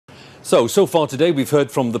So far today we've heard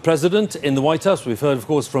from the President in the White House, we've heard of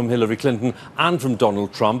course from Hillary Clinton and from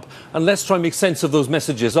Donald Trump, and let's try and make sense of those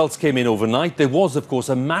messages. Results came in overnight. There was of course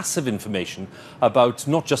a massive information about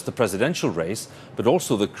not just the presidential race, but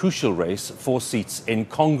also the crucial race for seats in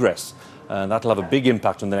Congress. And that'll have a big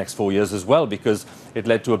impact on the next 4 years as well, because it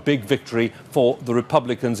led to a big victory for the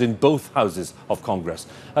Republicans in both houses of Congress.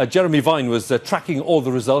 Jeremy Vine was tracking all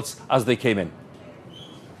the results as they came in.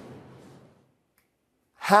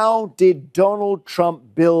 How did Donald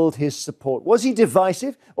Trump build his support? Was he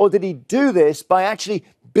divisive, or did he do this by actually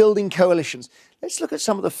building coalitions? Let's look at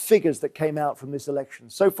some of the figures that came out from this election.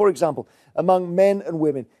 So, for example, among men and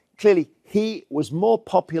women, clearly he was more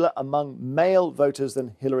popular among male voters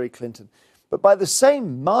than Hillary Clinton. But by the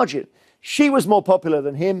same margin, she was more popular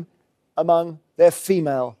than him among their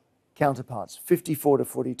female counterparts, 54 to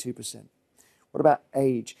 42%. What about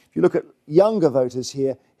age? If you look at younger voters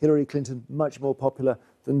here, Hillary Clinton much more popular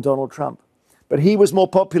than Donald Trump. But he was more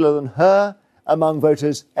popular than her among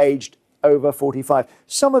voters aged over 45.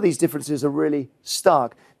 Some of these differences are really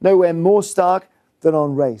stark. Nowhere more stark than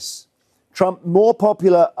on race. Trump more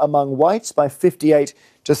popular among whites by 58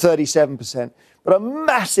 to 37%, but a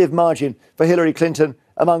massive margin for Hillary Clinton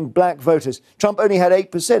among black voters. Trump only had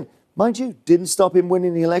 8%. Mind you, didn't stop him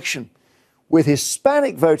winning the election. With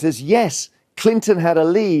Hispanic voters, yes, Clinton had a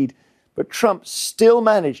lead, but Trump still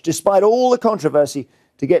managed, despite all the controversy,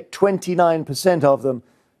 to get 29% of them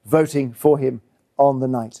voting for him on the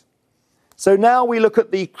night. So now we look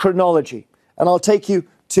at the chronology, and I'll take you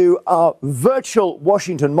to our virtual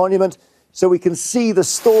Washington Monument so we can see the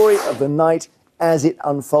story of the night as it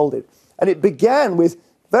unfolded. And it began with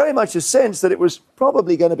very much a sense that it was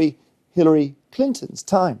probably going to be Hillary Clinton's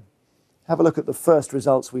time. Have a look at the first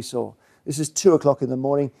results we saw. This is 2 o'clock in the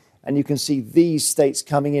morning, and you can see these states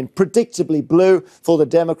coming in predictably blue for the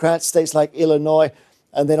Democrats, states like Illinois,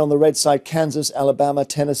 and then on the red side, Kansas, Alabama,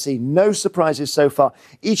 Tennessee. No surprises so far.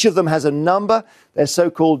 Each of them has a number, their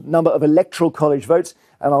so-called number of Electoral College votes,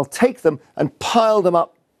 and I'll take them and pile them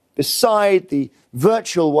up beside the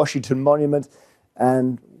virtual Washington Monument.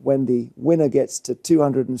 And when the winner gets to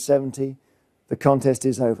 270, the contest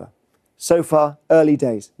is over. So far, early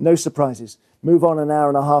days, no surprises. Move on an hour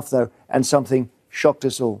and a half, though, and something shocked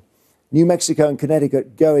us all. New Mexico and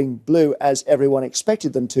Connecticut going blue as everyone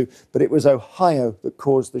expected them to, but it was Ohio that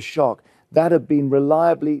caused the shock. That had been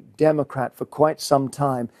reliably Democrat for quite some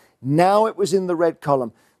time. Now it was in the red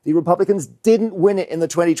column. The Republicans didn't win it in the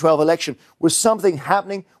 2012 election. Was something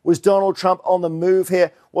happening? Was Donald Trump on the move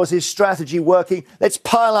here? Was his strategy working? Let's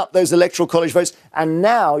pile up those Electoral College votes, and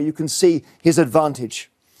now you can see his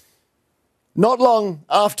advantage. Not long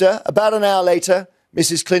after, about an hour later,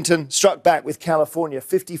 Mrs. Clinton struck back with California,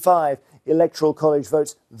 55 Electoral College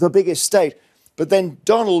votes, the biggest state. But then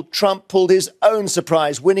Donald Trump pulled his own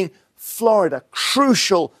surprise, winning Florida,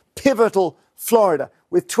 crucial, pivotal Florida,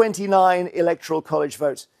 with 29 Electoral College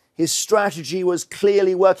votes. His strategy was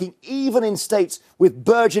clearly working, even in states with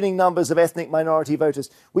burgeoning numbers of ethnic minority voters.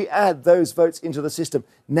 We add those votes into the system.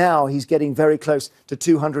 Now he's getting very close to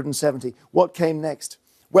 270. What came next?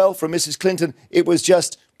 Well, from Mrs. Clinton, it was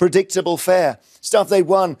just predictable fare. Stuff they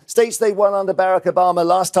won, states they won under Barack Obama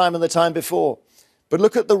last time and the time before. But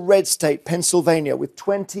look at the red state, Pennsylvania, with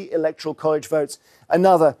 20 Electoral College votes.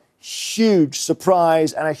 Another huge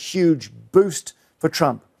surprise and a huge boost for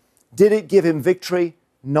Trump. Did it give him victory?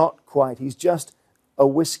 Not quite. He's just a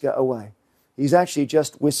whisker away. He's actually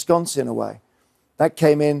just Wisconsin away. That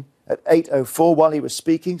came in at 8:04 while he was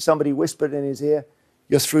speaking. Somebody whispered in his ear,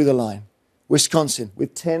 "You're through the line." Wisconsin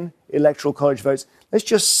with 10 Electoral College votes. Let's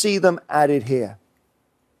just see them added here.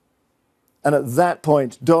 And at that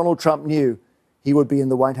point, Donald Trump knew he would be in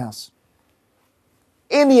the White House.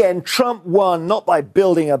 In the end, Trump won not by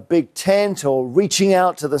building a big tent or reaching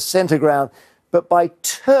out to the center ground, but by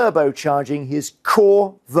turbocharging his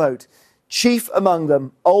core vote, chief among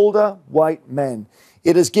them older white men.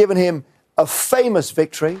 It has given him a famous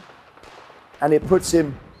victory, and it puts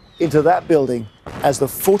him into that building as the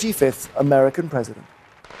 45th American president.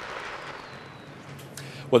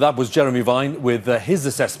 Well, that was Jeremy Vine with his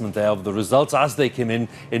assessment there of the results as they came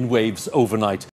in waves overnight.